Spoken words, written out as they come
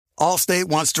Allstate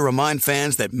wants to remind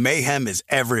fans that mayhem is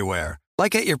everywhere,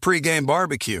 like at your pregame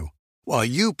barbecue. While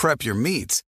you prep your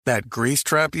meats, that grease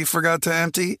trap you forgot to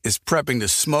empty is prepping to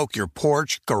smoke your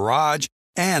porch, garage,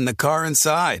 and the car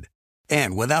inside.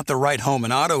 And without the right home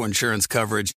and auto insurance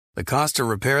coverage, the cost to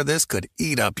repair this could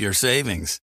eat up your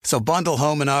savings. So bundle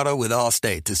home and auto with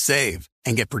Allstate to save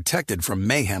and get protected from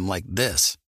mayhem like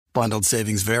this. Bundled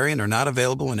savings vary and are not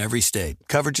available in every state.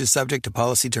 Coverage is subject to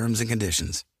policy terms and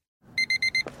conditions.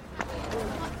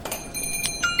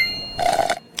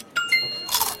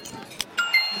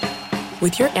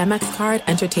 With your Amex card,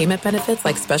 entertainment benefits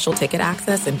like special ticket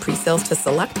access and pre-sales to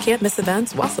select can't-miss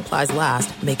events while supplies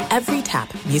last make every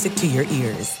tap music to your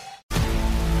ears.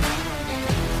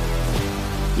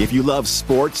 If you love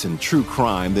sports and true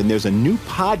crime, then there's a new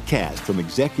podcast from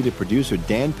executive producer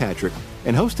Dan Patrick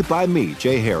and hosted by me,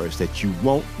 Jay Harris, that you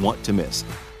won't want to miss.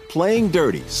 Playing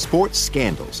Dirty: Sports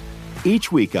Scandals.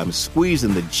 Each week, I'm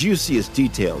squeezing the juiciest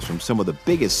details from some of the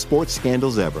biggest sports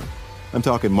scandals ever. I'm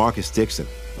talking Marcus Dixon,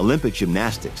 Olympic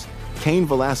gymnastics, Cain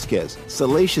Velasquez,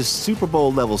 salacious Super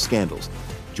Bowl-level scandals.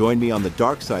 Join me on the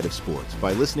dark side of sports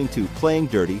by listening to Playing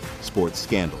Dirty: Sports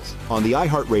Scandals on the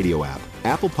iHeartRadio app,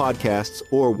 Apple Podcasts,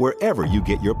 or wherever you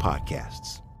get your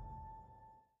podcasts.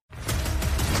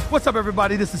 What's up,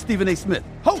 everybody? This is Stephen A. Smith,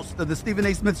 host of the Stephen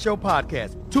A. Smith Show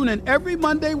podcast. Tune in every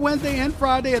Monday, Wednesday, and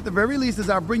Friday at the very least as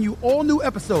I bring you all new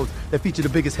episodes that feature the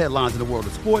biggest headlines in the world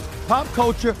of sports, pop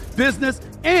culture, business,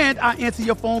 and I answer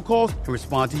your phone calls and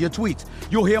respond to your tweets.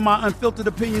 You'll hear my unfiltered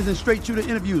opinions and straight-shooter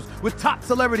interviews with top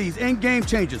celebrities and game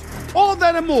changers. All of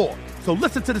that and more. So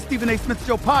listen to the Stephen A. Smith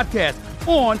Show podcast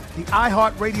on the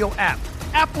iHeartRadio app,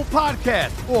 Apple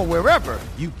Podcasts, or wherever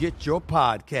you get your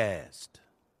podcast.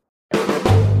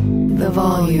 The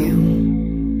volume.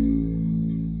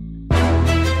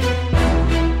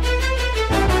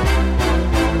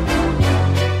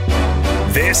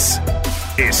 This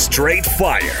is Straight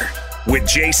Fire with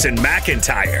Jason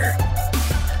McIntyre.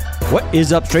 What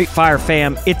is up, Straight Fire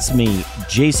fam? It's me,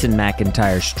 Jason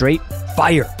McIntyre, Straight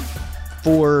Fire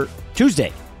for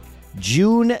Tuesday,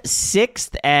 June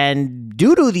 6th. And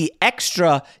due to the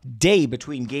extra day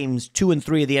between games 2 and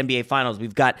 3 of the NBA Finals,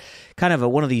 we've got kind of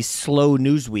one of these slow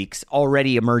news weeks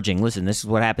already emerging. Listen, this is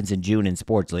what happens in June in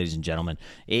sports, ladies and gentlemen.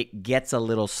 It gets a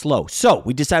little slow. So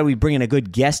we decided we'd bring in a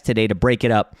good guest today to break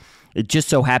it up. It just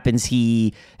so happens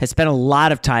he has spent a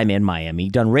lot of time in Miami.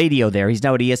 He's done radio there. He's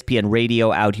now at ESPN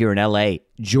Radio out here in L.A.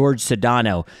 Jorge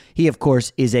Sedano. He, of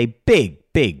course, is a big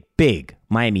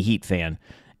Miami Heat fan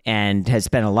and has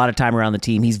spent a lot of time around the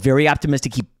team. He's very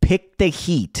optimistic. He picked the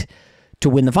Heat to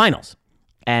win the finals.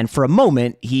 And for a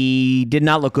moment, he did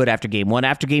not look good after Game 1.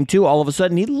 After Game 2, all of a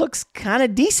sudden, he looks kind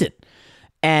of decent.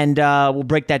 And we'll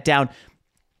break that down.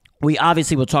 We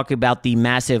obviously will talk about the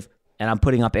massive, and I'm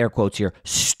putting up air quotes here,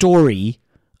 story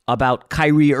about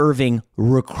Kyrie Irving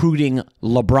recruiting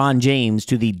LeBron James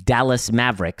to the Dallas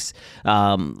Mavericks.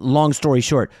 Long story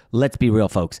short, let's be real,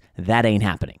 folks. That ain't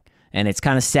happening. And it's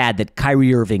kind of sad that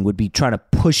Kyrie Irving would be trying to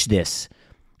push this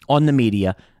on the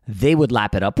media. They would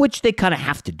lap it up, which they kind of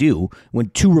have to do when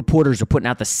two reporters are putting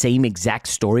out the same exact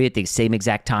story at the same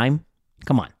exact time.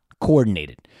 Come on,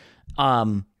 coordinated.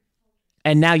 And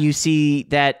now you see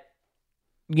that,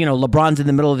 you know, LeBron's in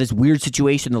the middle of this weird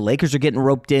situation. The Lakers are getting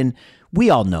roped in. We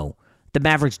all know the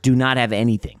Mavericks do not have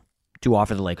anything to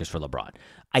offer the Lakers for LeBron.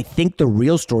 I think the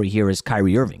real story here is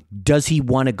Kyrie Irving. Does he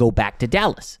want to go back to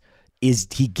Dallas? Is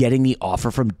he getting the offer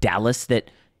from Dallas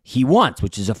that he wants,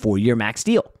 which is a 4-year max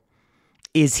deal?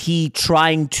 Is he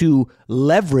trying to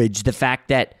leverage the fact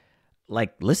that,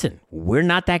 like, listen, we're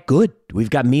not that good. We've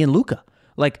got me and Luka.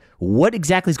 Like, what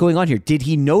exactly is going on here? Did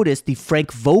he notice the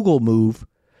Frank Vogel move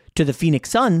to the Phoenix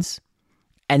Suns?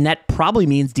 And that probably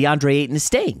means DeAndre Ayton is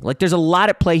staying. Like, there's a lot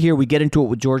at play here. We get into it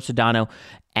with Jorge Sedano,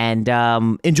 and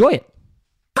enjoy it.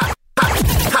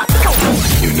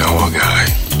 You know a guy.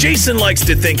 Jason likes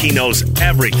to think he knows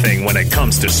everything when it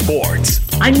comes to sports.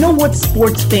 I know what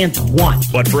sports fans want.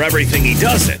 But for everything he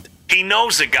doesn't, he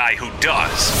knows a guy who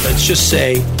does. Let's just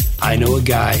say I know a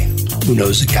guy who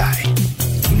knows a guy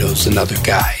who knows another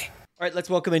guy. All right,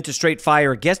 let's welcome into Straight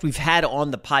Fire a guest we've had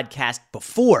on the podcast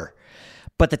before,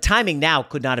 but the timing now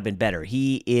could not have been better.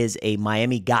 He is a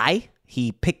Miami guy.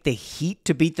 He picked the Heat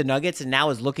to beat the Nuggets and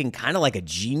now is looking kind of like a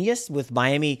genius with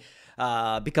Miami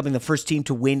becoming the first team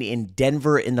to win in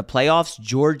Denver in the playoffs.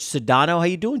 Jorge Sedano, how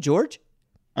you doing, George?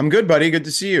 I'm good, buddy. Good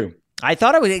to see you. I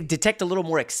thought I would detect a little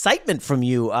more excitement from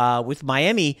you with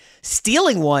Miami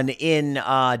stealing one in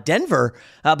Denver,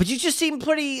 but you just seemed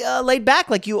pretty laid back,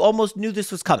 like you almost knew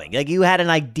this was coming. Like you had an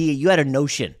idea, you had a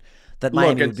notion that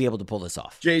Miami would be able to pull this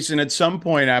off. Jason, at some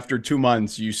point after 2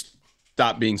 months, you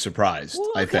stop being surprised.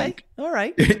 Well, I think. All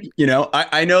right.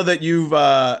 I know that you've,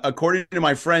 according to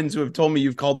my friends who have told me,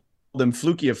 you've called them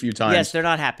fluky a few times. Yes, they're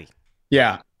not happy.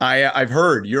 Yeah, I've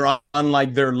heard you're on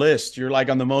like their list. You're like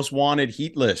on the most wanted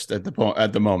Heat list at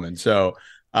the moment. So,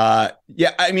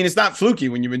 yeah, I mean, it's not fluky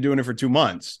when you've been doing it for 2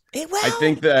 months. I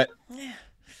think that.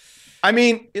 I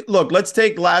mean, look, let's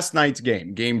take last night's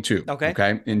game 2,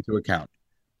 okay, into account.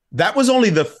 That was only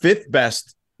the 5th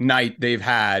best night they've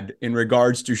had in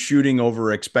regards to shooting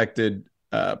over expected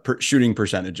shooting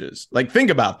percentages. Like, think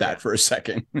about that for a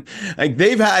second. Like,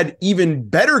 they've had even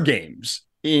better games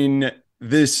in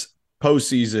this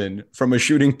postseason from a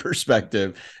shooting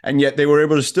perspective, and yet they were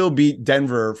able to still beat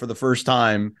Denver for the first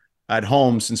time at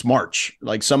home since March.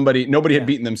 Like, nobody had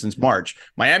beaten them since March.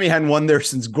 Miami hadn't won there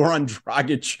since Goran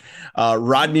Dragic,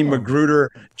 Rodney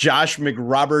Magruder, Josh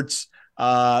McRoberts,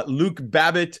 Luke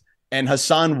Babbitt, and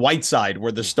Hassan Whiteside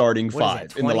were the starting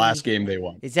 5 in the last game they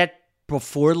won. Is that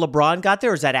before LeBron got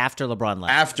there, or is that after LeBron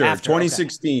left? After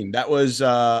 2016. Okay. That was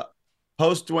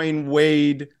post Dwayne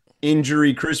Wade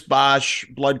injury, Chris Bosh,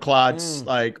 blood clots,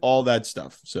 like all that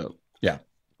stuff. So, yeah.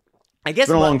 I guess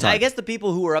the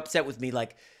people who are upset with me,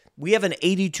 like, we have an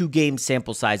 82-game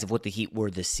sample size of what the Heat were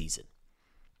this season.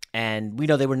 And we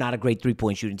know they were not a great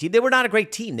three-point shooting team. They were not a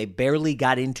great team. They barely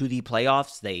got into the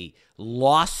playoffs. They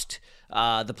lost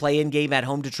the play-in game at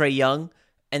home to Trae Young,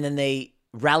 and then they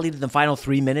rallied in the final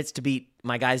 3 minutes to beat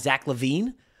my guy Zach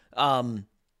LaVine. And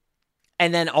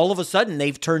then all of a sudden,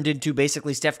 they've turned into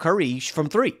basically Steph Curry from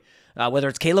 3. Whether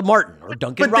it's Caleb Martin or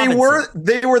Duncan Robinson.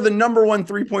 They were the number 1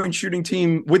 3-point shooting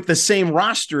team with the same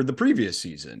roster the previous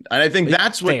season. And I think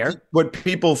that's what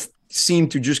people seem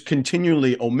to just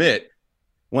continually omit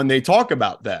when they talk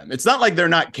about them. It's not like they're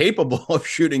not capable of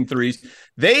shooting threes.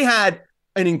 They had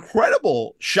an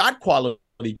incredible shot quality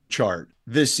chart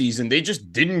this season. They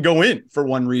just didn't go in for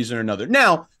one reason or another.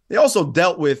 Now, they also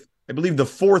dealt with, I believe, the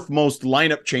 4th most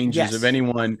lineup changes of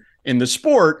anyone in the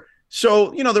sport.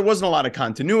 So, there wasn't a lot of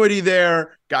continuity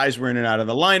there. Guys were in and out of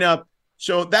the lineup.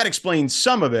 So that explains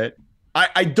some of it.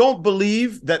 I don't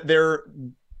believe that they're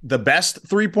the best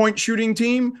 3-point shooting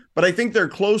team, but I think they're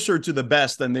closer to the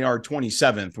best than they are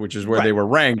 27th, which is where they were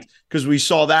ranked, because we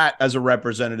saw that as a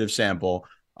representative sample.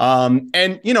 And,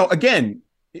 again,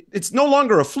 it's no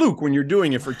longer a fluke when you're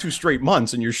doing it for 2 straight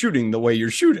months and you're shooting the way you're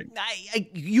shooting.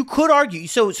 You could argue.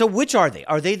 So which are they?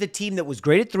 Are they the team that was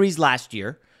great at threes last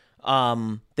year?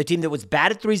 The team that was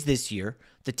bad at threes this year,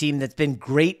 the team that's been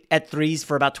great at threes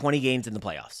for about 20 games in the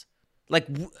playoffs. Like,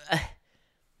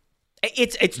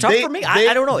 it's tough for me.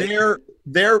 I don't know.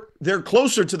 They're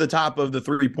closer to the top of the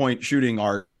 3-point shooting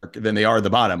arc than they are the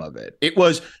bottom of it. It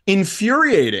was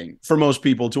infuriating for most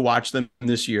people to watch them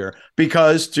this year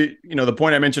because, to the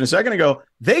point I mentioned a second ago,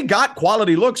 they got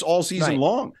quality looks all season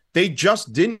long. They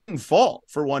just didn't fall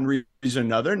for one reason or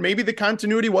another, and maybe the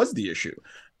continuity was the issue.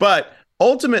 But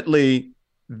ultimately,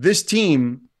 this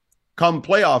team, come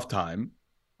playoff time,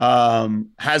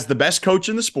 has the best coach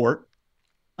in the sport,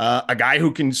 a guy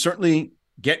who can certainly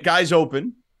get guys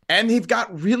open, and they've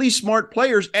got really smart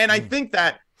players. And I think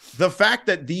that the fact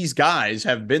that these guys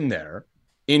have been there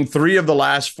in 3 of the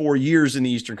last 4 years in the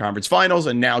Eastern Conference Finals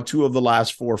and now 2 of the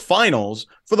last 4 finals,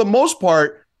 for the most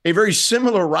part, a very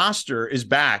similar roster is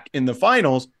back in the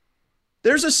finals.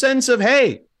 There's a sense of,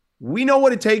 hey, we know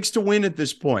what it takes to win at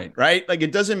this point, right? Like,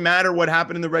 it doesn't matter what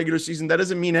happened in the regular season. That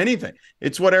doesn't mean anything.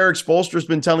 It's what Eric Spoelstra has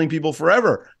been telling people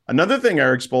forever. Another thing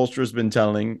Eric Spoelstra has been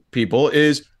telling people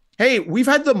is, hey, we've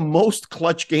had the most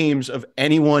clutch games of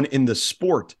anyone in the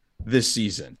sport this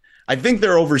season. I think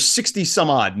they're over 60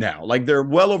 some odd now. Like, they're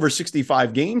well over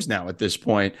 65 games now at this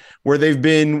point where they've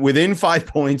been within 5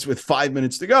 points with 5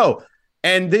 minutes to go.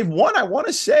 And they've won, I want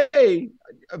to say,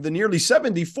 of the nearly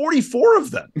 70, 44 of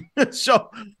them.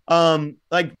 So,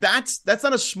 like, that's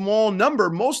not a small number.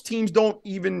 Most teams don't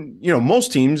even,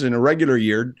 most teams in a regular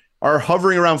year are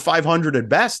hovering around 500 at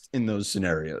best in those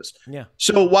scenarios. Yeah.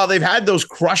 So while they've had those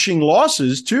crushing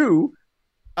losses too,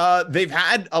 they've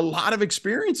had a lot of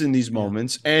experience in these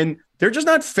moments, and they're just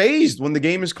not fazed when the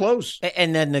game is close.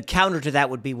 And then the counter to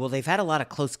that would be, well, they've had a lot of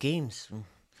close games.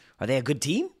 Are they a good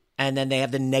team? And then they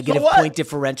have the negative point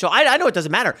differential. I know it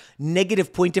doesn't matter.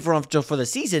 Negative point differential for the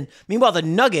season. Meanwhile, the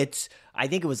Nuggets, I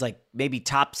think it was like maybe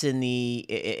tops in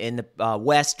the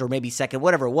West or maybe second,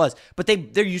 whatever it was. But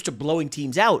they're used to blowing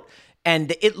teams out.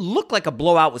 And it looked like a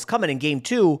blowout was coming in game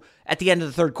 2. At the end of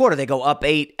the third quarter, they go up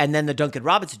 8, and then the Duncan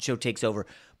Robinson show takes over.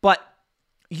 But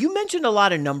You mentioned a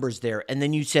lot of numbers there, and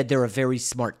then you said they're a very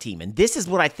smart team. And this is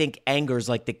what I think angers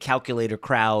like the calculator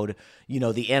crowd,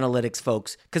 the analytics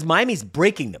folks, because Miami's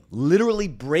breaking them, literally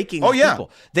breaking these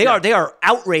people. They are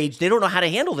outraged. They don't know how to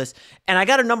handle this. And I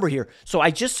got a number here. So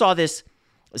I just saw this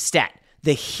stat.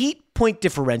 The Heat point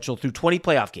differential through 20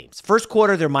 playoff games. First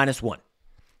quarter, they're -1.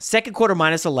 Second quarter,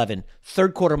 -11.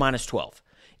 Third quarter, -12.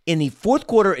 In the fourth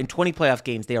quarter in 20 playoff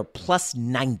games, they are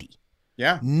 +90.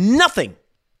 Yeah. Nothing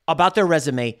about their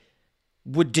resume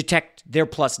would detect their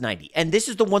 +90. And this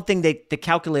is the one thing that the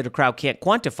calculator crowd can't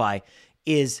quantify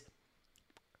is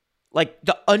like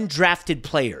the undrafted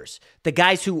players, the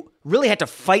guys who really had to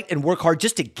fight and work hard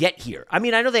just to get here. I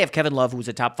mean, I know they have Kevin Love, who was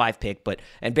a top 5 pick,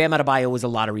 and Bam Adebayo was a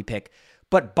lottery pick.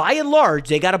 But by and large,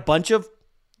 they got a bunch of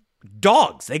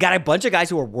dogs. They got a bunch of guys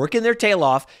who are working their tail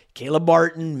off. Caleb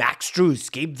Martin, Max Strus,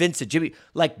 Gabe Vincent, Jimmy.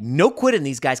 Like, no quitting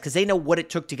these guys because they know what it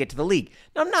took to get to the league.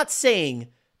 Now, I'm not saying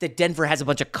that Denver has a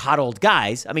bunch of coddled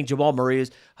guys. I mean, Jamal Murray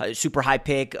is a super high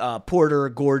pick. Porter,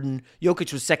 Gordon,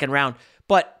 Jokic was second round.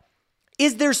 But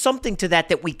is there something to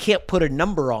that we can't put a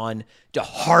number on, to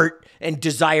heart and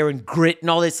desire and grit and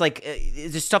all this? Like,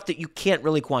 the stuff that you can't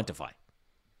really quantify.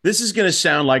 This is going to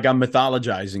sound like I'm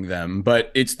mythologizing them,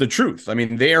 but it's the truth. I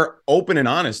mean, they are open and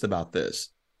honest about this.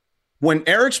 When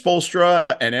Eric Spoelstra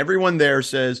and everyone there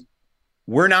says,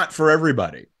 we're not for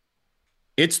everybody,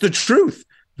 it's the truth.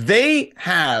 They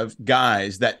have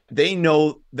guys that they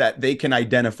know that they can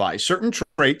identify certain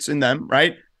traits in them,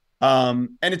 right?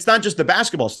 And it's not just the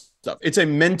basketball stuff. It's a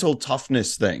mental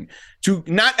toughness thing.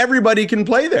 Not everybody can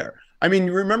play there. I mean,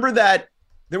 you remember that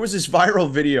there was this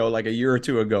viral video like a year or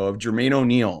two ago of Jermaine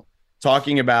O'Neal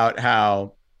talking about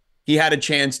how he had a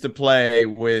chance to play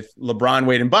with LeBron,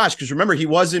 Wade, and Bosh. Because remember, he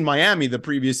was in Miami the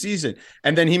previous season.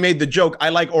 And then he made the joke, I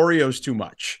like Oreos too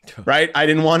much, right? I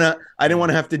didn't want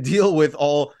to have to deal with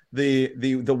all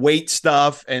the weight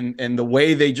stuff and the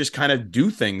way they just kind of do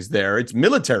things there. It's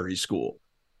military school.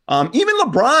 Even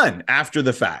LeBron, after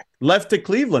the fact, left to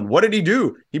Cleveland. What did he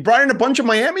do? He brought in a bunch of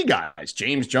Miami guys,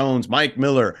 James Jones, Mike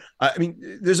Miller. I mean,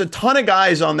 there's a ton of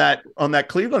guys on that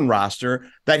Cleveland roster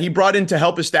that he brought in to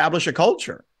help establish a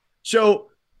culture. So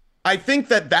I think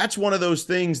that that's one of those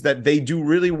things that they do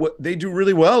really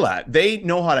well at. They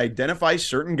know how to identify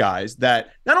certain guys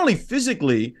that not only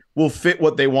physically will fit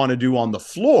what they want to do on the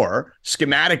floor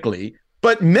schematically,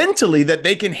 but mentally that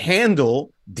they can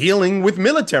handle dealing with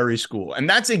military school. And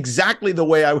that's exactly the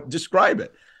way I would describe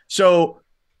it. So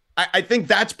I think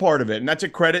that's part of it. And that's a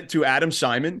credit to Adam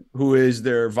Simon, who is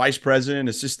their vice president,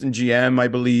 assistant GM, I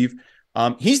believe.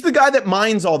 He's the guy that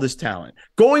mines all this talent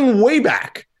going way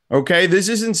back. Okay. This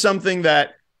isn't something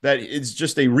that is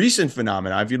just a recent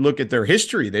phenomenon. If you look at their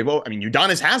history,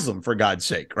 Udonis Haslem, for God's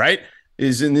sake, right,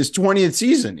 is in his 20th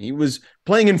season. He was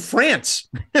playing in France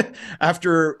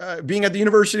after being at the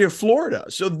University of Florida.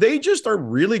 So they just are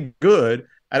really good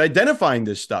at identifying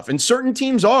this stuff. And certain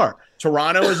teams are.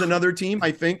 Toronto is another team,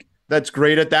 I think, that's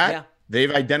great at that. Yeah.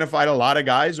 They've identified a lot of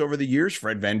guys over the years,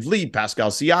 Fred VanVleet,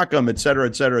 Pascal Siakam, et cetera,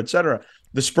 et cetera, et cetera.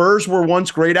 The Spurs were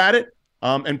once great at it.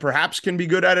 And perhaps can be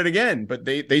good at it again, but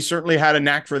they certainly had a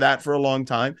knack for that for a long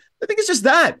time. I think it's just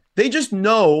that. They just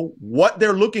know what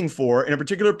they're looking for in a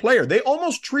particular player. They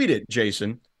almost treat it,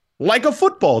 Jason, like a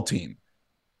football team.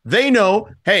 They know,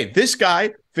 hey, this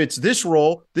guy fits this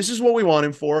role. This is what we want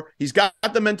him for. He's got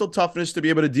the mental toughness to be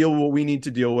able to deal with what we need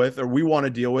to deal with, or we want to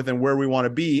deal with, and where we want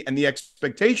to be, and the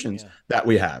expectations that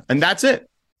we have. And that's it.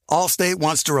 Allstate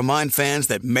wants to remind fans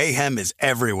that mayhem is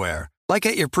everywhere, like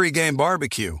at your pregame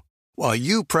barbecue. While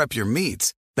you prep your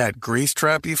meats, that grease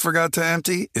trap you forgot to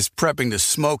empty is prepping to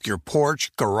smoke your porch,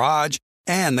 garage,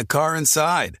 and the car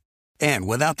inside. And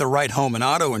without the right home and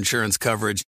auto insurance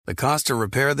coverage, the cost to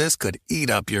repair this could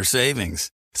eat up your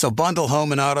savings. So bundle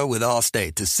home and auto with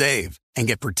Allstate to save and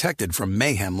get protected from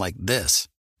mayhem like this.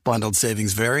 Bundled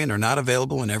savings vary and are not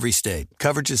available in every state.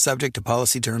 Coverage is subject to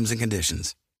policy terms and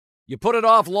conditions. You put it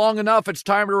off long enough, it's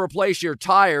time to replace your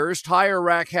tires. Tire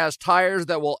Rack has tires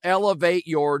that will elevate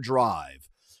your drive.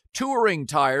 Touring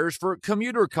tires for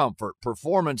commuter comfort,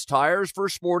 performance tires for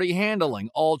sporty handling,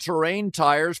 all-terrain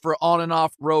tires for on- and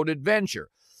off-road adventure.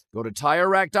 Go to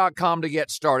TireRack.com to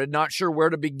get started. Not sure where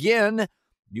to begin?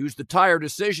 Use the Tire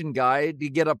Decision Guide to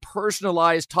get a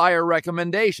personalized tire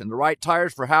recommendation, the right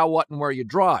tires for how, what, and where you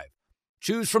drive.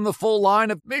 Choose from the full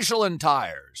line of Michelin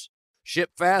tires.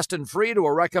 Ship fast and free to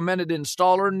a recommended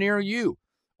installer near you.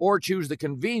 Or choose the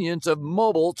convenience of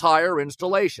mobile tire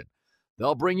installation.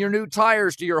 They'll bring your new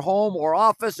tires to your home or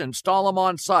office and install them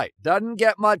on site. Doesn't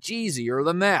get much easier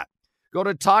than that. Go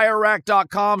to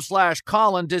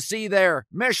TireRack.com/Colin to see their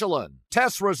Michelin,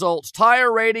 test results,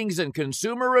 tire ratings, and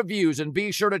consumer reviews, and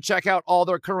be sure to check out all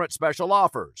their current special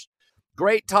offers.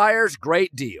 Great tires,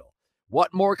 great deal.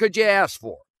 What more could you ask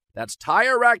for? That's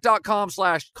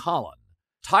TireRack.com/Colin.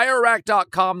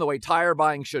 TireRack.com, the way tire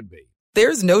buying should be.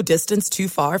 There's no distance too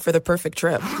far for the perfect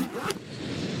trip.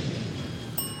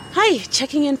 Hi,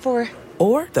 checking in for...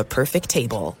 Or the perfect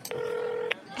table.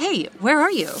 Hey, where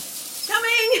are you?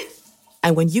 Coming!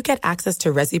 And when you get access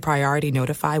to Resi Priority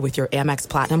Notify with your Amex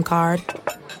Platinum card...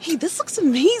 Hey, this looks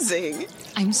amazing.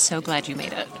 I'm so glad you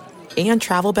made it. And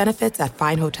travel benefits at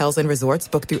fine hotels and resorts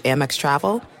booked through Amex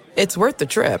Travel, it's worth the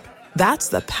trip. That's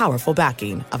the powerful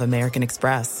backing of American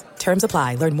Express. Terms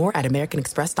apply. Learn more at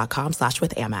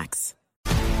americanexpress.com/withAmex.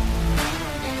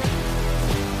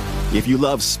 If you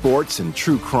love sports and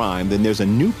true crime, then there's a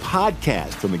new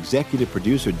podcast from executive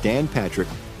producer Dan Patrick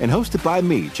and hosted by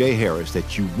me, Jay Harris,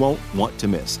 that you won't want to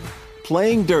miss.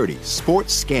 Playing Dirty: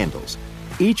 Sports Scandals.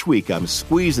 Each week, I'm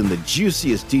squeezing the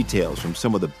juiciest details from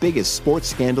some of the biggest sports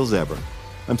scandals ever.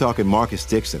 I'm talking Marcus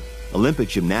Dixon, Olympic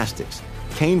gymnastics,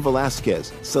 Cain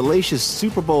Velasquez, salacious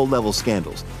Super Bowl-level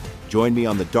scandals. Join me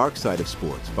on the dark side of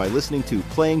sports by listening to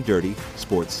Playing Dirty: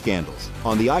 Sports Scandals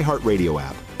on the iHeartRadio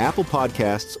app, Apple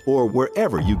Podcasts, or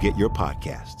wherever you get your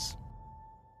podcasts.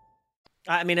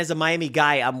 I mean, as a Miami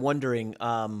guy, I'm wondering,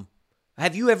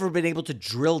 have you ever been able to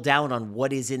drill down on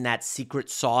what is in that secret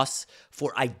sauce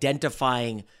for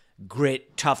identifying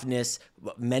grit, toughness,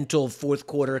 mental fourth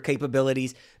quarter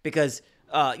capabilities? Because,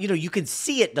 you can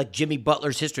see it like Jimmy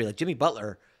Butler's history. Like Jimmy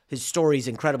Butler, his story is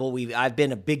incredible. I've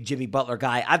been a big Jimmy Butler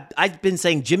guy. I've been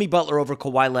saying Jimmy Butler over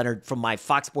Kawhi Leonard from my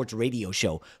Fox Sports radio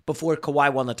show before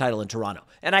Kawhi won the title in Toronto.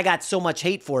 And I got so much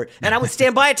hate for it. And I would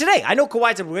stand by it today. I know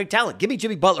Kawhi's a great talent. Give me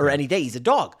Jimmy Butler any day. He's a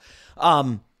dog.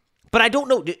 But I don't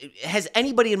know, has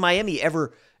anybody in Miami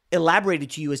ever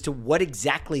elaborated to you as to what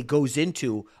exactly goes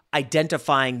into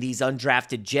identifying these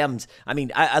undrafted gems? I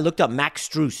mean, I looked up Max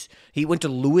Strus. He went to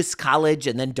Lewis College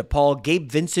and then DePaul.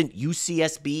 Gabe Vincent,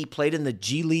 UCSB, played in the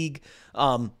G League.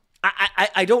 I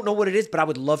don't know what it is, but I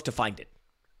would love to find it.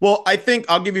 Well, I think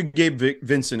I'll give you Gabe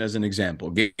Vincent as an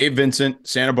example. Gabe Vincent,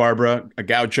 Santa Barbara, a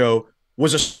Gaucho,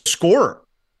 was a scorer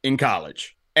in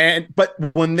college. But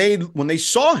when they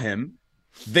saw him,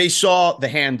 they saw the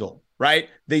handle, right?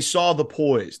 They saw the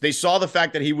poise. They saw the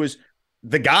fact that he was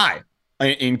the guy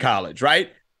in college,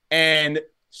 right? And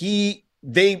he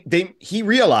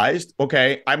realized,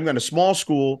 okay, I'm going to small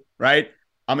school, right?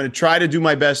 I'm going to try to do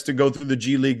my best to go through the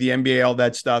G League, the NBA, all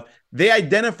that stuff. They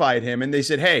identified him and they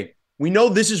said, hey, we know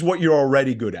this is what you're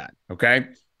already good at, okay?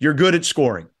 You're good at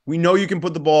scoring. We know you can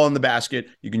put the ball in the basket.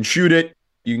 You can shoot it.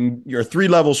 You're a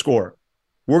 3-level scorer.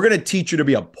 We're going to teach you to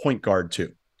be a point guard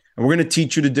too. And we're going to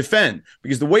teach you to defend,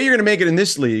 because the way you're going to make it in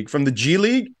this league from the G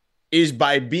League is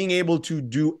by being able to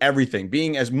do everything,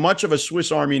 being as much of a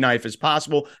Swiss Army knife as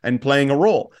possible and playing a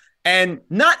role. And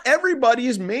not everybody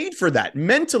is made for that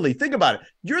mentally. Think about it.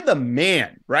 You're the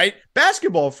man, right?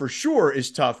 Basketball for sure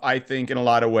is tough, I think, in a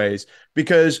lot of ways,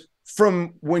 because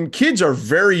from when kids are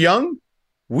very young,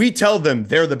 we tell them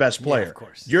they're the best player. Yeah, of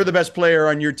course. You're the best player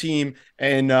on your team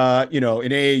and, in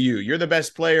AAU. You're the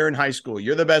best player in high school.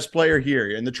 You're the best player here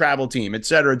in the travel team, et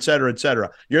cetera, et cetera, et cetera.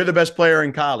 You're the best player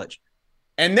in college.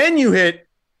 And then you hit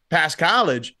past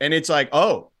college and it's like,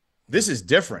 oh, this is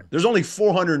different. There's only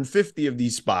 450 of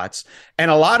these spots.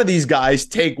 And a lot of these guys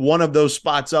take one of those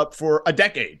spots up for a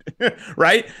decade,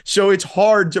 right? So it's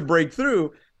hard to break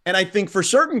through. And I think for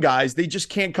certain guys, they just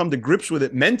can't come to grips with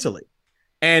it mentally.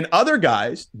 And other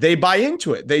guys, they buy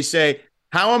into it. They say,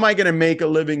 how am I going to make a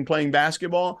living playing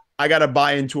basketball? I got to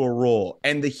buy into a role.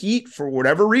 And the Heat, for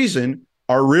whatever reason,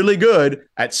 are really good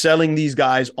at selling these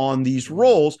guys on these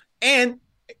roles. And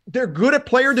they're good at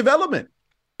player development.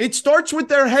 It starts with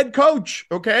their head coach,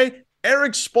 okay?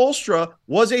 Eric Spoelstra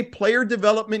was a player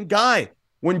development guy.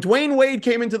 When Dwayne Wade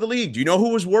came into the league, do you know who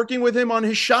was working with him on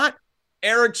his shot?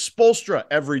 Eric Spoelstra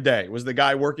every day was the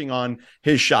guy working on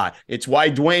his shot. It's why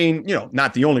Dwayne,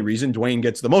 not the only reason Dwayne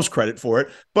gets the most credit for it,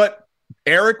 but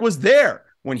Eric was there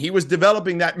when he was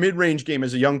developing that mid-range game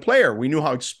as a young player. We knew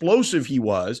how explosive he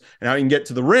was and how he can get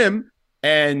to the rim,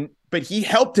 but he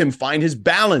helped him find his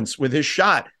balance with his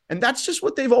shot. And that's just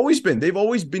what they've always been. They've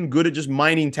always been good at just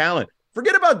mining talent.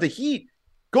 Forget about the Heat.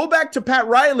 Go back to Pat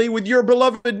Riley with your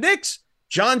beloved Knicks.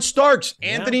 John Starks,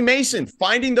 Anthony Mason,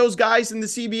 finding those guys in the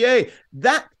CBA.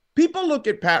 That people look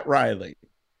at Pat Riley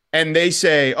and they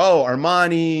say, oh,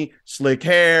 Armani, slick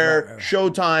hair,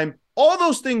 Showtime, all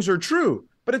those things are true.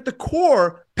 But at the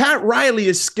core, Pat Riley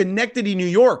is Schenectady, New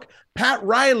York. Pat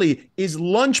Riley is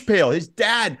Lunch Pail. His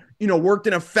dad, worked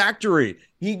in a factory.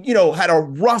 He, had a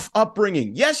rough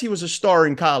upbringing. Yes, he was a star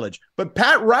in college, but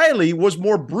Pat Riley was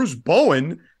more Bruce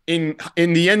Bowen in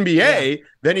the NBA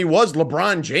than he was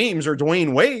LeBron James or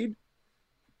Dwayne Wade.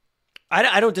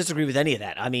 I don't disagree with any of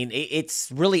that. I mean, it's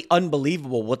really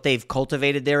unbelievable what they've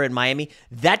cultivated there in Miami.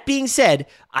 That being said,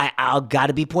 I'll got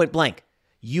to be point blank.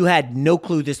 You had no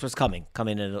clue this was coming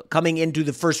into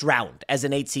the first round as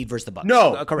an 8 seed versus the Bucks.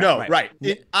 No, correct. No, right.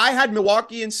 I had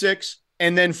Milwaukee in 6,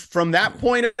 and then from that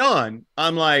point on,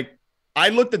 I'm like, I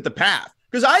looked at the path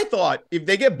because I thought if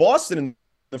they get Boston in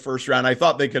the first round, I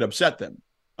thought they could upset them.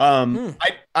 I mean,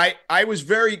 on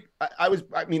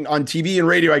TV and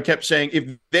radio, I kept saying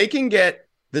if they can get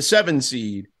the 7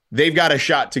 seed, they've got a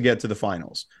shot to get to the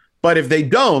finals. But if they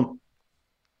don't,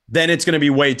 then it's going to be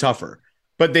way tougher.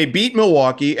 But they beat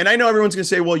Milwaukee, and I know everyone's going to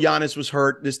say, well, Giannis was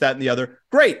hurt, this, that, and the other.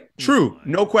 Great, true,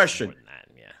 no question.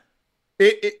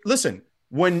 Listen,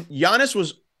 when Giannis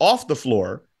was off the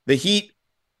floor, the Heat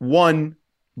won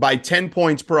by 10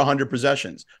 points per 100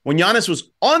 possessions. When Giannis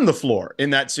was on the floor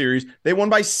in that series, they won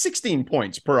by 16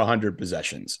 points per 100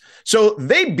 possessions. So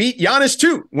they beat Giannis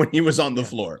too when he was on the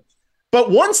floor.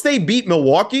 But once they beat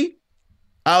Milwaukee,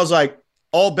 I was like,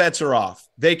 all bets are off.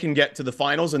 They can get to the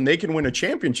finals and they can win a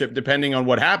championship depending on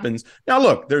what happens. Now,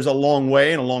 look, there's a long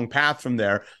way and a long path from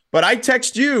there. But I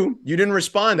text you. You didn't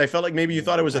respond. I felt like maybe you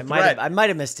thought it was a threat. I might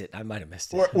have missed it.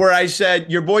 Where I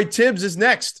said, your boy Tibbs is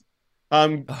next.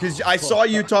 Because I saw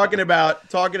you talking about.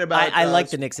 I like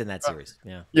the Knicks in that series.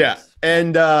 Yeah,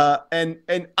 and I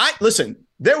listen.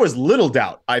 There was little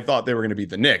doubt. I thought they were going to beat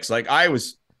the Knicks. Like I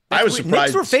was surprised.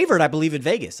 Knicks were favored, I believe, in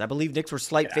Vegas. I believe Knicks were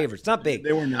slight favorites. Not big.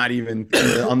 They were not even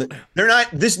on the. They're not.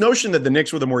 This notion that the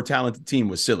Knicks were the more talented team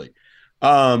was silly.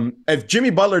 If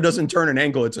Jimmy Butler doesn't turn an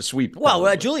ankle, it's a sweep.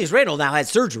 Well, Julius Randle now had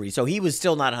surgery, so he was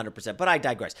still not 100%, but I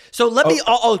digress. So let me,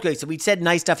 okay, so we said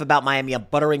nice stuff about Miami. I'm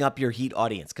buttering up your Heat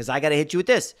audience because I got to hit you with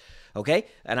this, okay?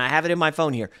 And I have it in my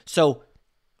phone here. So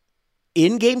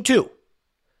in game 2,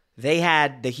 they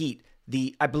had the Heat,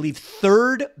 I believe,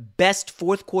 third best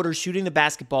fourth quarter shooting the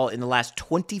basketball in the last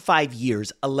 25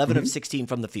 years, 11 of 16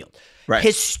 from the field. Right.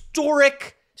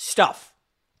 Historic stuff.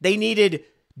 They needed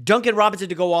Duncan Robinson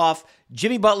to go off,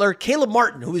 Jimmy Butler, Caleb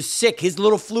Martin, who was sick, his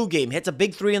little flu game, hits a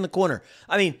big 3 in the corner.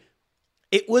 I mean,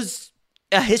 it was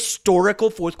a historical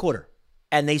fourth quarter,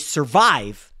 and they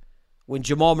survive when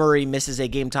Jamal Murray misses a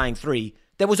game-tying 3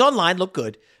 that was online, looked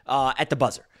good, at the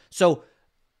buzzer. So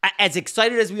as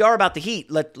excited as we are about the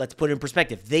Heat, let's put it in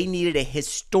perspective. They needed a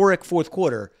historic fourth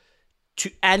quarter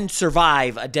and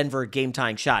survive a Denver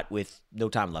game-tying shot with no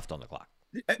time left on the clock.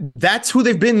 That's who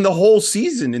they've been the whole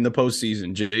season in the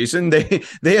postseason, Jason.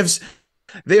 They have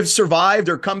survived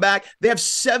or come back. They have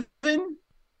 7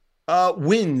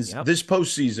 wins this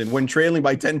postseason when trailing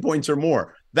by 10 points or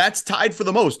more. That's tied for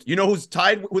the most. You know who's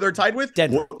tied? Who they're tied with?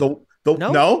 Denver.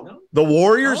 No, the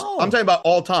Warriors. Oh. I'm talking about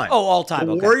all time. Oh, all time.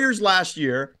 The Warriors last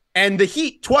year and the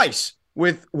Heat twice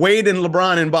with Wade and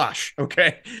LeBron and Bosh.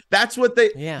 Okay, that's what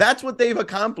they've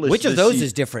accomplished. Which of those season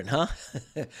is different, huh?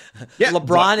 Yeah,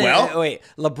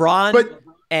 LeBron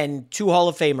and 2 Hall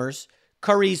of Famers,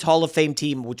 Curry's Hall of Fame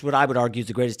team, which what I would argue is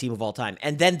the greatest team of all time,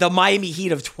 and then the Miami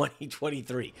Heat of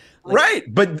 2023. Right,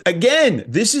 but again,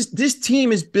 this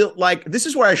team is built like this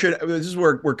is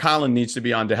where Colin needs to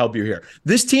be on to help you here.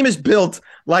 This team is built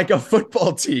like a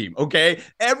football team. Okay,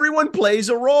 everyone plays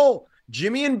a role.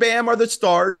 Jimmy and Bam are the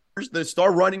stars. The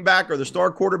star running back or the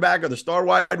star quarterback or the star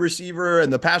wide receiver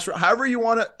and the passer, however you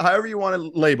want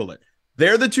to label it.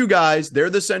 They're the 2 guys. They're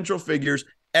the central figures.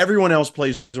 Everyone else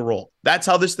plays a role. That's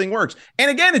how this thing works.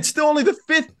 And again, it's still only the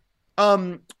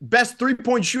 5th best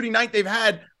 3-point shooting night they've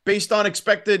had based on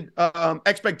expected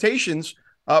expectations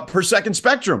per second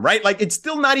spectrum, right? Like it's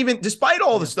still not even, despite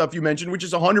all the stuff you mentioned, which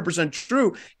is 100%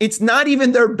 true, it's not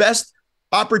even their best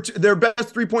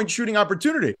 3-point shooting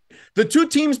opportunity. The 2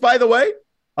 teams, by the way,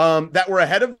 that were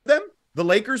ahead of them, the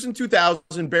Lakers in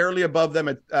 2000, barely above them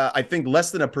at, I think,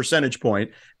 less than a percentage point.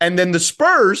 And then the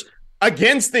Spurs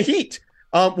against the Heat.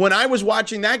 When I was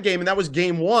watching that game, and that was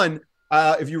game 1,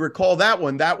 if you recall that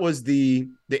one, that was the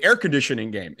air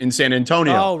conditioning game in San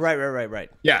Antonio. Oh, right.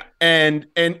 Yeah. And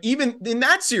even in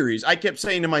that series, I kept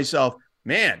saying to myself,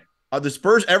 man, are the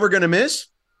Spurs ever going to miss?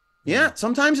 Yeah,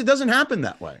 sometimes it doesn't happen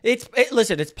that way.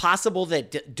 Listen, it's possible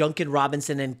that Duncan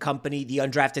Robinson and company, the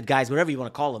undrafted guys, whatever you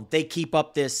want to call them, they keep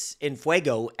up this in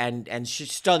fuego and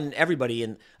stun everybody.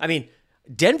 And I mean,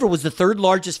 Denver was the 3rd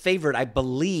largest favorite, I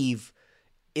believe,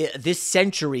 this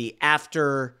century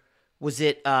after, was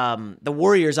it the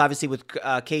Warriors, obviously with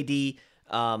KD,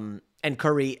 and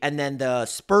Curry, and then the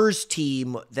Spurs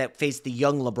team that faced the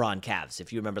young LeBron Cavs,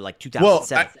 if you remember, like 2007. Well,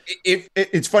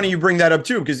 it's funny you bring that up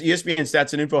too, because ESPN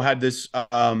Stats and Info had this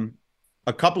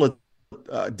a couple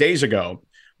of days ago,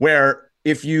 where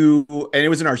and it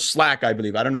was in our Slack, I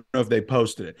believe. I don't know if they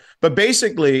posted it, but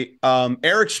basically,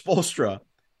 Eric Spoelstra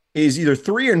is either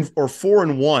 3 or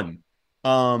 4-1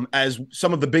 as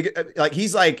some of the big,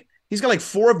 he's got like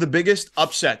 4 of the biggest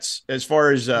upsets as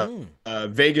far as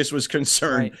Vegas was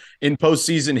concerned in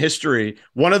postseason history.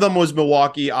 One of them was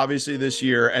Milwaukee, obviously this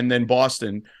year, and then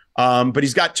Boston. But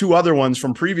he's got 2 other ones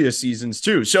from previous seasons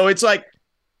too. So it's like,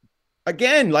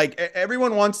 again, like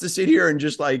everyone wants to sit here and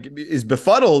just like is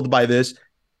befuddled by this,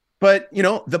 but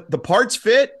the parts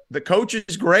fit, the coach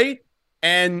is great,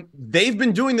 and they've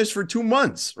been doing this for 2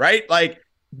 months, right? Like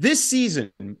this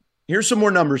season. Here's some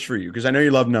more numbers for you, because I know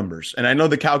you love numbers, and I know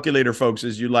the calculator folks,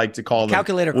 as you like to call them,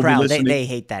 calculator crowd. They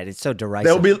hate that. It's so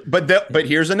derisive. But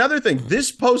here's another thing.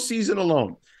 This postseason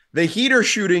alone, the Heat are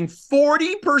shooting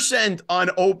 40% on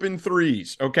open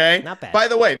threes. Okay, not bad. By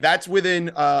the way, that's within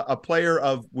a player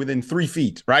within 3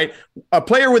 feet, right? A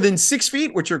player within 6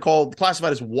 feet, which are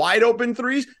classified as wide open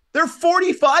threes, they're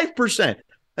 45%.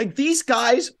 Like these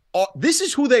guys. This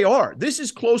is who they are. This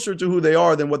is closer to who they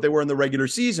are than what they were in the regular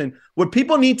season. What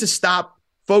people need to stop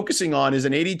focusing on is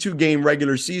an 82-game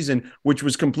regular season, which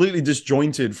was completely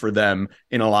disjointed for them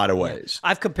in a lot of ways.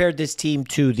 I've compared this team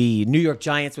to the New York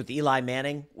Giants with Eli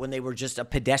Manning when they were just a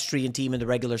pedestrian team in the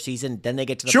regular season. Then they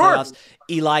get to the playoffs.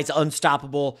 Eli's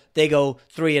unstoppable. They go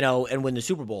 3-0 and win the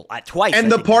Super Bowl twice. And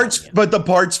the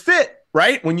parts fit.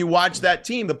 Right? When you watch that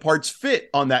team, the parts fit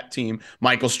on that team.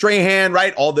 Michael Strahan,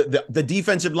 right? All the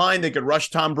defensive line, they could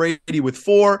rush Tom Brady with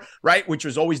 4, right? Which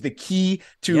was always the key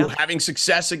to having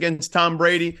success against Tom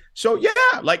Brady. So, yeah,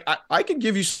 like I could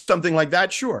give you something like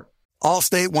that, sure.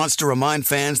 Allstate wants to remind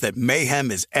fans that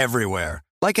mayhem is everywhere,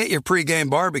 like at your pregame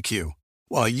barbecue.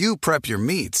 While you prep your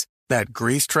meats, that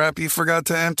grease trap you forgot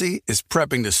to empty is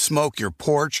prepping to smoke your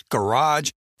porch,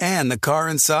 garage, and the car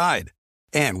inside.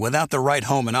 And without the right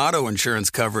home and auto insurance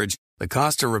coverage, the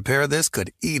cost to repair this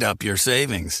could eat up your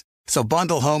savings. So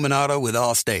bundle home and auto with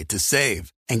Allstate to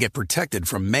save and get protected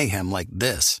from mayhem like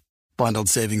this. Bundled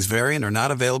savings vary and are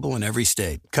not available in every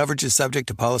state. Coverage is subject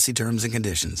to policy terms and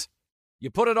conditions. You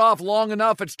put it off long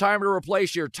enough, it's time to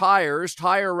replace your tires.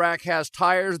 Tire Rack has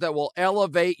tires that will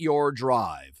elevate your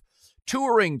drive.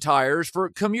 Touring tires for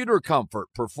commuter comfort,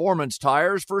 performance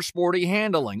tires for sporty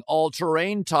handling,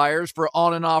 all-terrain tires for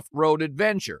on- and off-road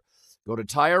adventure. Go to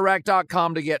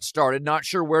TireRack.com to get started. Not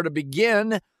sure where to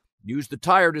begin? Use the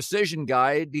Tire Decision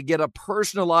Guide to get a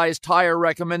personalized tire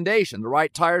recommendation, the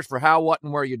right tires for how, what,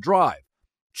 and where you drive.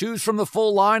 Choose from the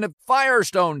full line of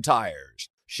Firestone tires.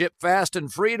 Ship fast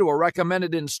and free to a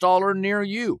recommended installer near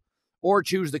you. Or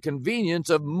choose the convenience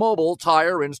of mobile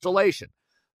tire installation.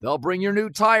 They'll bring your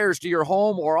new tires to your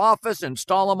home or office,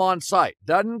 install them on site.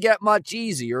 Doesn't get much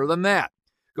easier than that.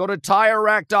 Go to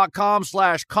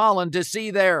TireRack.com/Colin to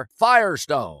see their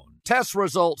Firestone test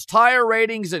results, tire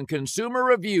ratings, and consumer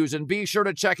reviews, and be sure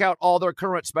to check out all their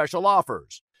current special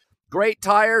offers. Great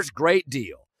tires, great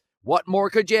deal. What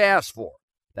more could you ask for?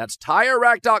 That's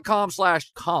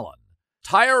TireRack.com/Colin.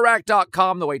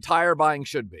 TireRack.com, the way tire buying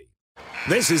should be.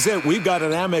 This is it. We've got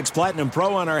an Amex Platinum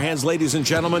Pro on our hands, ladies and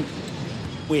gentlemen.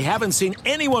 We haven't seen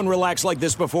anyone relax like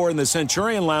this before in the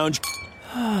Centurion Lounge.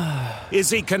 Is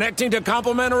he connecting to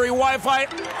complimentary Wi-Fi?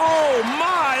 Oh,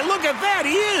 my! Look at that!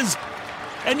 He is!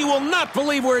 And you will not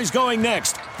believe where he's going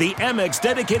next. The Amex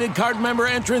dedicated card member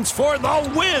entrance for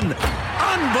the win!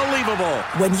 Unbelievable!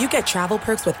 When you get travel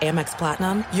perks with Amex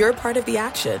Platinum, you're part of the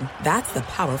action. That's the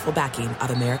powerful backing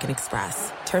of American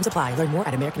Express. Terms apply. Learn more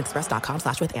at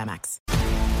americanexpress.com/withAmex.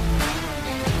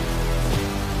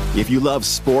 If you love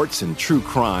sports and true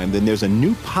crime, then there's a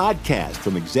new podcast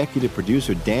from executive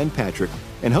producer Dan Patrick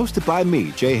and hosted by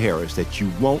me, Jay Harris, that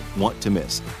you won't want to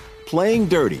miss. Playing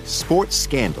Dirty: Sports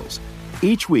Scandals.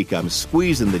 Each week, I'm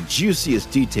squeezing the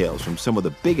juiciest details from some of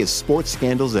the biggest sports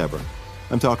scandals ever.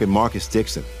 I'm talking Marcus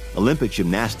Dixon, Olympic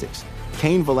gymnastics,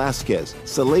 Cain Velasquez,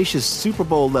 salacious Super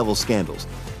Bowl-level scandals.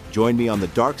 Join me on the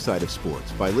dark side of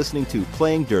sports by listening to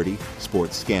Playing Dirty: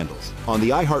 Sports Scandals on the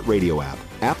iHeartRadio app,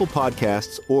 Apple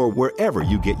Podcasts, or wherever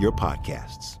you get your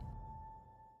podcasts.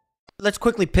 Let's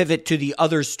quickly pivot to the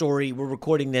other story. We're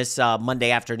recording this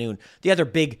Monday afternoon. The other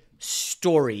big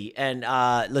story, and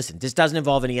listen, this doesn't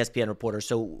involve an ESPN reporter,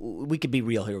 so we could be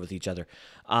real here with each other.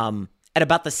 At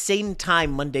about the same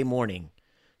time Monday morning,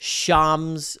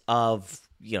 Shams of,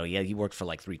 he worked for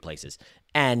like 3 places,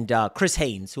 and Chris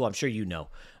Haynes, who I'm sure you know.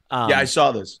 I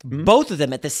saw this. Mm-hmm. Both of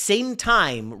them at the same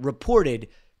time reported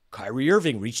Kyrie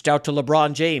Irving reached out to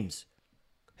LeBron James.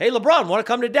 Hey, LeBron, want to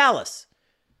come to Dallas?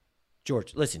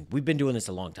 George, listen, we've been doing this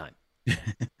a long time.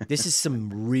 This is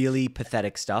some really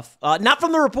pathetic stuff. Not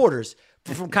from the reporters,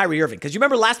 but from Kyrie Irving. Because you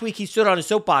remember last week he stood on his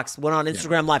soapbox, went on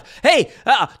Instagram Live. Hey,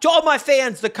 to all my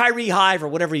fans, the Kyrie Hive, or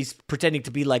whatever he's pretending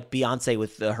to be like Beyonce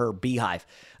with her beehive.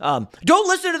 Don't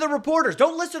listen to the reporters.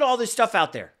 Don't listen to all this stuff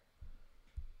out there.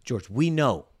 George, we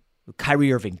know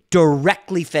Kyrie Irving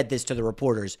directly fed this to the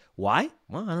reporters. Why?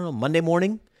 Well, I don't know. Monday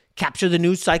morning, capture the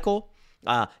news cycle,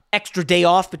 extra day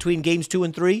off between games 2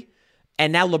 and 3.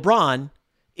 And now LeBron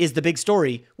is the big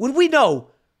story when we know,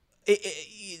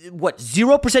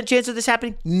 0% chance of this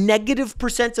happening? Negative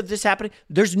percents of this happening?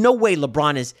 There's no way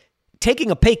LeBron is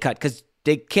taking a pay cut because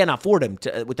they can't afford him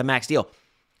with the max deal.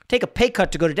 Take a pay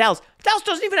cut to go to Dallas. Dallas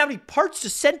doesn't even have any parts to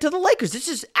send to the Lakers. This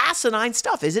is asinine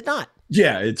stuff, is it not?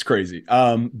 Yeah, it's crazy.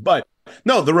 But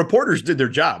no, the reporters did their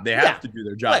job. They have to do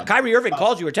their job. But Kyrie Irving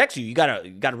calls you or texts you. You gotta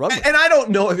run with it. And I don't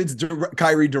know if it's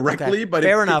Kyrie directly, but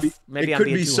fair enough. Maybe it could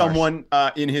be someone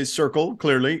in his circle,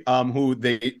 clearly, who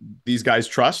these guys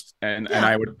trust, and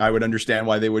I would understand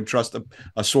why they would trust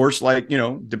a source like,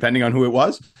 depending on who it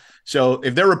was. So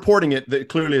if they're reporting it,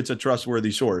 clearly it's a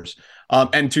trustworthy source.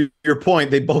 And to your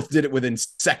point, they both did it within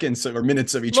seconds or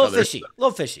minutes of each other.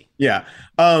 Little fishy. Yeah.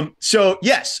 So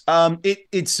yes,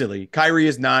 it's silly. Kyrie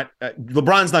is not.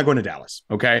 LeBron's not going to Dallas.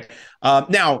 Okay.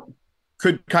 Now,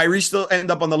 could Kyrie still end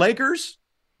up on the Lakers?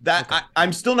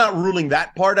 I'm still not ruling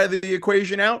that part of the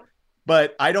equation out.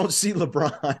 But I don't see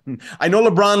LeBron. I know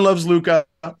LeBron loves Luka.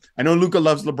 I know Luka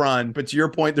loves LeBron. But to your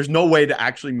point, there's no way to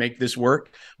actually make this work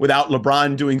without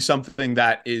LeBron doing something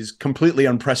that is completely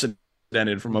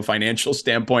unprecedented from a financial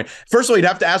standpoint. First of all, you'd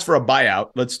have to ask for a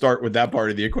buyout. Let's start with that part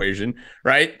of the equation,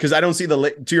 right? Because I don't see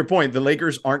to your point, the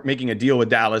Lakers aren't making a deal with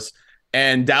Dallas,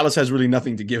 and Dallas has really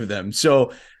nothing to give them.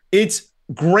 So it's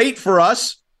great for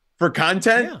us for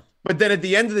content. Yeah. But then at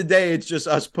the end of the day, it's just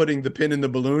us putting the pin in the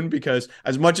balloon, because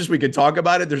as much as we could talk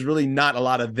about it, there's really not a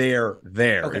lot of there,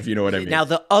 if you know what I mean. Now,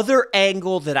 the other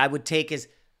angle that I would take is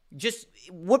just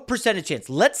what percentage chance?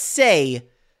 Let's say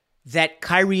that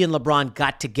Kyrie and LeBron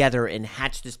got together and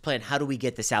hatched this plan. How do we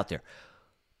get this out there?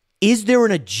 Is there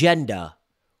an agenda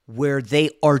where they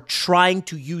are trying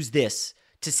to use this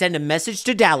to send a message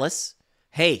to Dallas?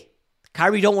 Hey,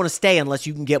 Kyrie don't want to stay unless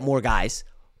you can get more guys.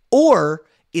 Or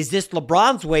is this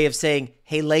LeBron's way of saying,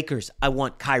 hey, Lakers, I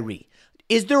want Kyrie?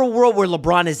 Is there a world where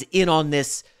LeBron is in on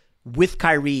this with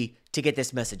Kyrie to get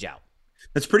this message out?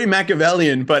 That's pretty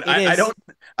Machiavellian, but I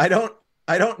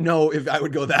don't know if I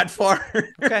would go that far.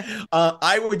 Okay.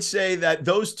 I would say that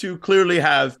those two clearly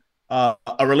have a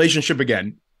relationship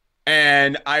again.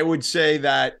 And I would say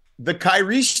that the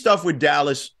Kyrie stuff with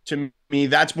Dallas, to me,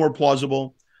 that's more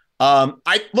plausible.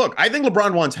 I think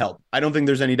LeBron wants help. I don't think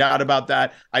there's any doubt about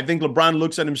that. I think LeBron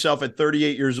looks at himself at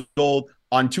 38 years old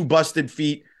on 2 busted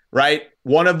feet, right?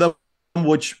 One of them,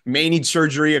 which may need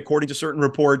surgery, according to certain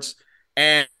reports.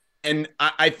 And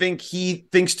I think he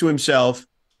thinks to himself,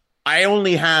 I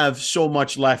only have so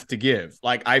much left to give.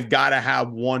 Like, I've got to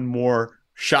have one more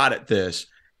shot at this.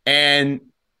 And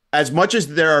as much as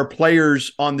there are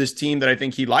players on this team that I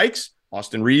think he likes,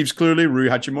 Austin Reeves, clearly, Rui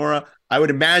Hachimura, I would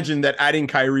imagine that adding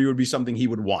Kyrie would be something he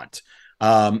would want.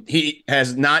 He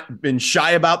has not been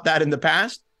shy about that in the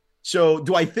past. So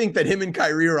do I think that him and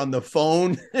Kyrie are on the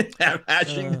phone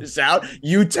hashing this out?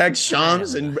 You text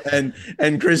Shams and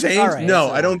Chris Haynes? Right, no,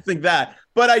 I don't think that.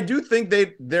 But I do think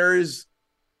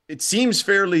it seems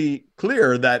fairly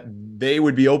clear that they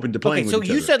would be open to playing with each other.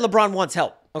 So you said LeBron wants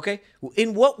help, okay?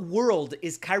 In what world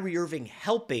is Kyrie Irving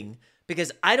helping?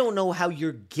 Because I don't know how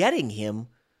you're getting him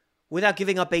without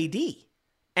giving up AD.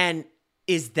 And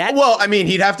is that... Well, I mean,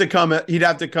 they'd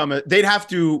have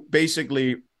to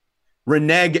basically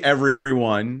renege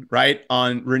everyone, right?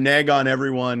 Renege on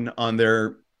everyone on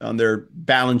their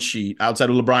balance sheet outside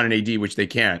of LeBron and AD, which they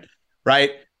can't,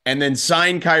 right? And then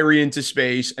sign Kyrie into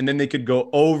space, and then they could go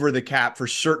over the cap for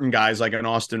certain guys like an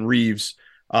Austin Reeves,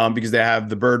 because they have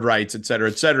the bird rights, et cetera,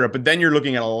 et cetera. But then you're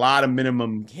looking at a lot of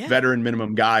veteran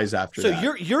minimum guys after that.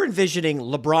 So you're envisioning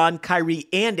LeBron, Kyrie,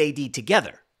 and AD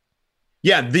together.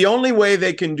 Yeah, the only way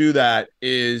they can do that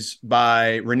is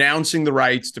by renouncing the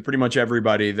rights to pretty much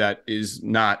everybody that is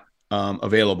not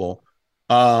available,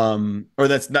 or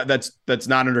that's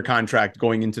not under contract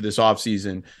going into this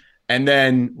offseason, and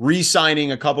then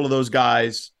re-signing a couple of those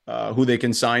guys who they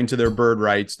can sign to their bird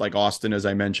rights, like Austin, as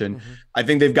I mentioned. Mm-hmm. I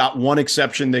think they've got one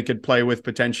exception they could play with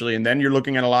potentially, and then you're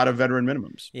looking at a lot of veteran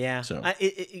minimums. Yeah, so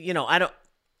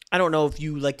I don't know if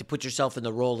you like to put yourself in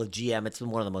the role of GM. It's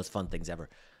been one of the most fun things ever.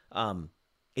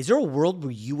 Is there a world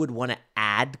where you would want to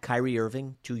add Kyrie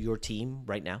Irving to your team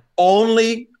right now?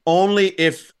 Only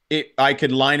if I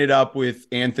could line it up with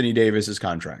Anthony Davis's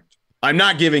contract. I'm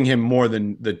not giving him more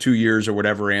than the 2 years or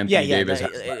whatever Anthony Davis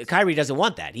has. Kyrie doesn't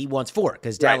want that. He wants 4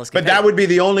 because Dallas. But that would be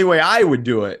the only way I would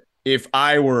do it if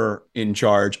I were in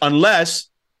charge, unless,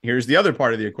 here's the other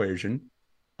part of the equation.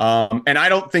 And I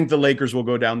don't think the Lakers will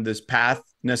go down this path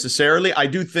necessarily. I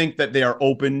do think that they are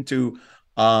open to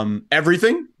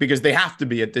everything, because they have to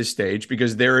be at this stage,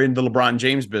 because they're in the LeBron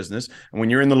James business. And when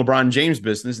you're in the LeBron James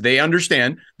business, they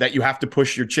understand that you have to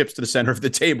push your chips to the center of the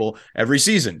table every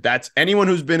season. That's anyone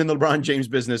who's been in the LeBron James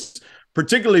business,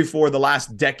 particularly for the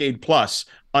last decade plus,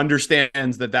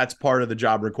 understands that that's part of the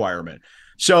job requirement.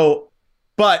 So,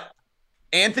 but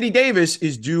Anthony Davis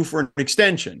is due for an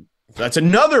extension. So that's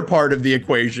another part of the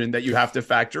equation that you have to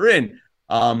factor in.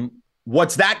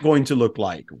 What's that going to look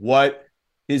like? What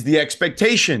is the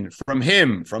expectation from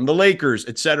him, from the Lakers,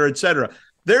 et cetera, et cetera?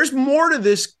 There's more to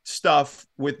this stuff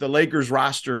with the Lakers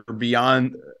roster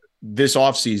beyond this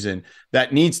offseason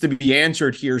that needs to be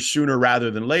answered here sooner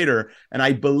rather than later. And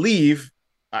I believe,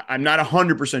 I'm not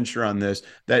 100% sure on this,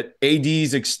 that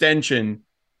AD's extension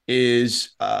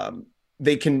is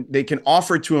they can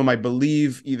offer to him, I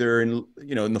believe, either in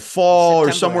the fall September,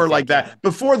 or somewhere like that.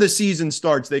 Before the season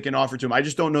starts, they can offer to him. I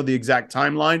just don't know the exact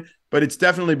timeline, but it's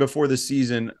definitely before the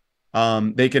season.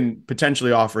 They can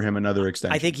potentially offer him another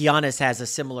extension. I think Giannis has a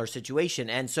similar situation.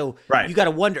 And so right. You got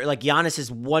to wonder, like Giannis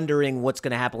is wondering what's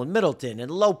going to happen with Middleton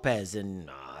and Lopez and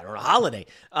Holiday.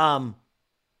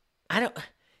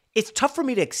 It's tough for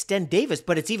me to extend Davis,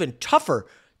 but it's even tougher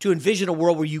to envision a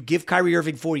world where you give Kyrie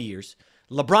Irving 4 years.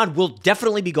 LeBron will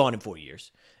definitely be gone in 4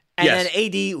 years. And then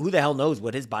AD, who the hell knows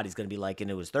what his body's going to be like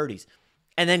into his 30s.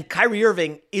 And then Kyrie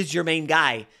Irving is your main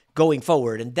guy going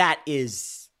forward. And that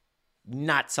is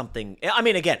not something. I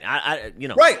mean, again,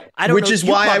 right. I don't Which know. is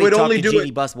why I would only do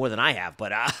Jeannie Buss more than I have,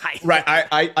 but right.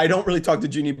 I don't really talk to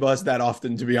Jeannie Buss that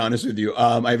often, to be honest with you.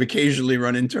 I've occasionally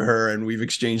run into her and we've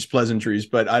exchanged pleasantries,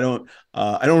 but I don't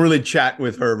really chat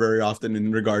with her very often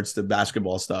in regards to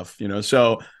basketball stuff,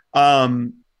 So,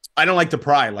 I don't like to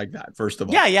pry like that, first of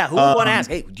all. Yeah. Who would want to ask?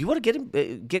 Hey, do you want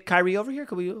to get Kyrie over here?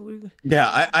 Could we?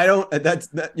 Yeah, I don't.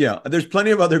 There's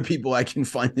plenty of other people I can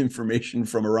find information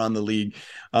from around the league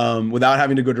without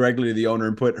having to go directly to the owner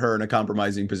and put her in a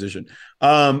compromising position.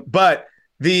 But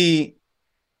and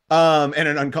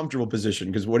an uncomfortable position,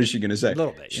 because what is she going to say? A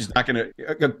little bit. She's not going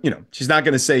to, she's not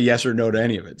going to say yes or no to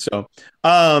any of it. So,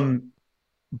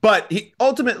 but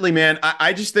ultimately, man,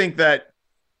 I just think that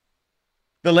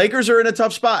the Lakers are in a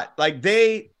tough spot. Like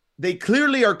they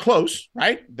clearly are close,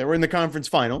 right? They were in the conference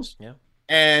finals. Yeah.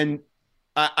 And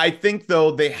I think,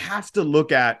 though, they have to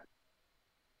look at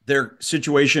their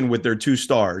situation with their 2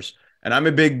 stars. And I'm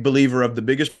a big believer of the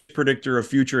biggest predictor of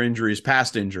future injury is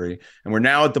past injury. And we're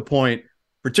now at the point,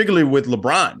 particularly with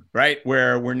LeBron, right,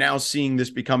 where we're now seeing this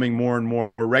becoming more and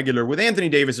more regular. With Anthony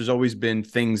Davis, there's always been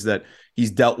things that he's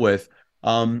dealt with.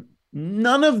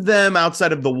 None of them,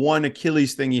 outside of the one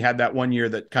Achilles thing he had that 1 year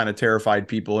that kind of terrified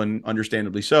people, and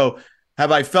understandably so,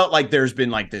 have I felt like there's been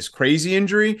like this crazy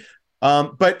injury.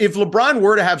 But if LeBron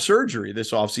were to have surgery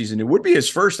this offseason, it would be his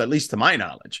first, at least to my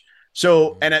knowledge.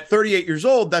 So, and at 38 years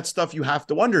old, that's stuff you have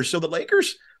to wonder. So the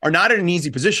Lakers are not in an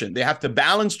easy position. They have to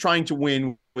balance trying to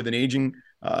win with an aging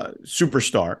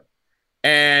superstar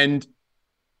and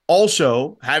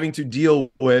also having to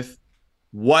deal with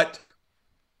what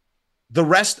the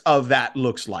rest of that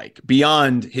looks like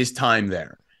beyond his time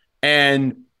there.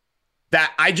 And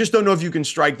that, I just don't know if you can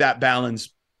strike that balance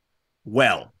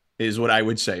well, is what I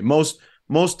would say. Most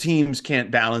teams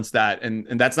can't balance that. And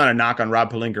that's not a knock on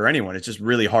Rob Pelinka or anyone. It's just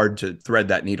really hard to thread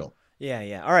that needle.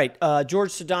 Yeah. All right.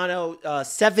 George Sedano,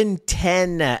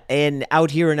 7:10 and out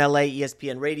here in LA,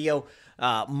 ESPN Radio.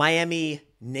 Miami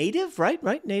native, right?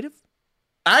 Native?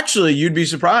 Actually, you'd be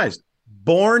surprised.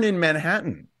 Born in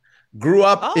Manhattan. Grew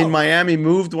up in Miami,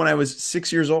 moved when I was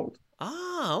 6 years old.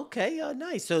 Okay.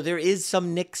 Nice. So there is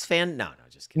some Knicks fan. No,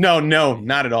 just kidding. No,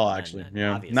 not at all, actually.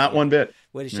 Not one bit.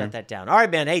 Way to shut that down. All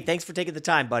right, man. Hey, thanks for taking the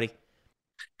time, buddy.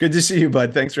 Good to see you,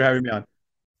 bud. Thanks for having me on.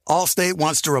 Allstate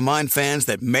wants to remind fans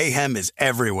that mayhem is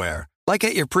everywhere, like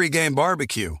at your pregame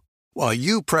barbecue. While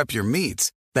you prep your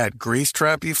meats, that grease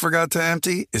trap you forgot to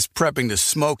empty is prepping to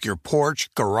smoke your porch,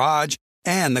 garage,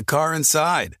 and the car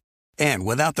inside. And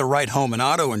without the right home and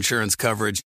auto insurance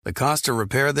coverage, the cost to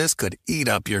repair this could eat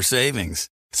up your savings.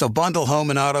 So bundle home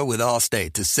and auto with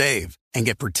Allstate to save and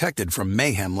get protected from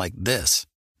mayhem like this.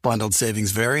 Bundled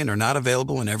savings vary and are not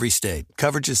available in every state.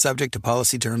 Coverage is subject to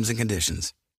policy terms and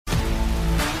conditions.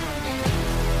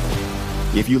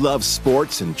 If you love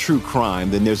sports and true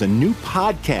crime, then there's a new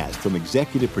podcast from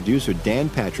executive producer Dan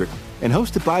Patrick and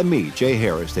hosted by me, Jay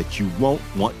Harris, that you won't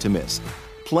want to miss.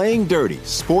 Playing Dirty: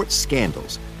 Sports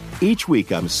Scandals. Each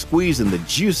week, I'm squeezing the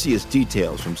juiciest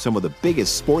details from some of the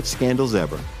biggest sports scandals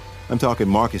ever. I'm talking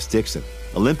Marcus Dixon,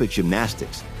 Olympic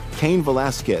gymnastics, Cain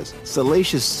Velasquez,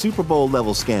 salacious Super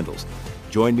Bowl-level scandals.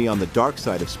 Join me on the dark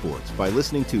side of sports by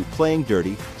listening to Playing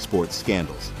Dirty Sports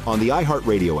Scandals on the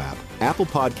iHeartRadio app, Apple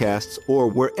Podcasts, or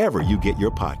wherever you get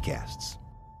your podcasts.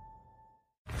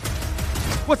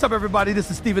 What's up, everybody? This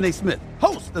is Stephen A. Smith,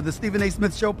 host of the Stephen A.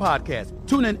 Smith Show podcast.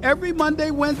 Tune in every Monday,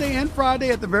 Wednesday, and Friday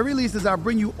at the very least as I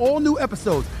bring you all new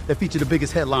episodes that feature the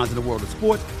biggest headlines in the world of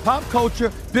sports, pop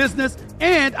culture, business,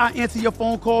 and I answer your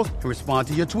phone calls and respond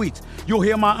to your tweets. You'll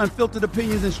hear my unfiltered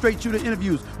opinions and straight-shooter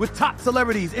interviews with top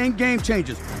celebrities and game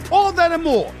changers. All that and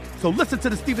more. So listen to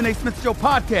the Stephen A. Smith Show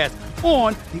podcast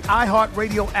on the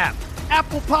iHeartRadio app,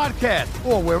 Apple Podcasts,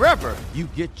 or wherever you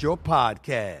get your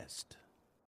podcast.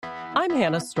 I'm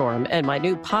Hannah Storm, and my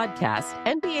new podcast,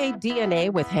 NBA DNA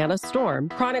with Hannah Storm,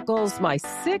 chronicles my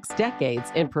 6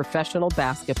 decades in professional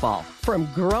basketball. From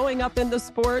growing up in the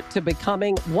sport to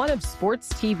becoming one of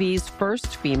sports TV's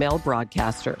first female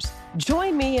broadcasters.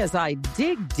 Join me as I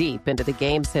dig deep into the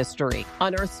game's history,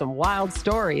 unearth some wild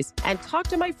stories, and talk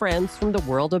to my friends from the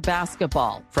world of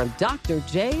basketball, from Dr.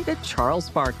 J to Charles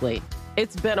Barkley.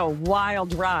 It's been a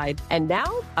wild ride, and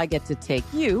now I get to take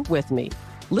you with me.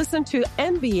 Listen to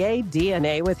NBA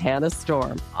DNA with Hannah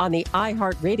Storm on the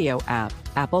iHeartRadio app,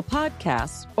 Apple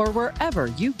Podcasts, or wherever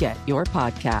you get your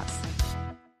podcasts.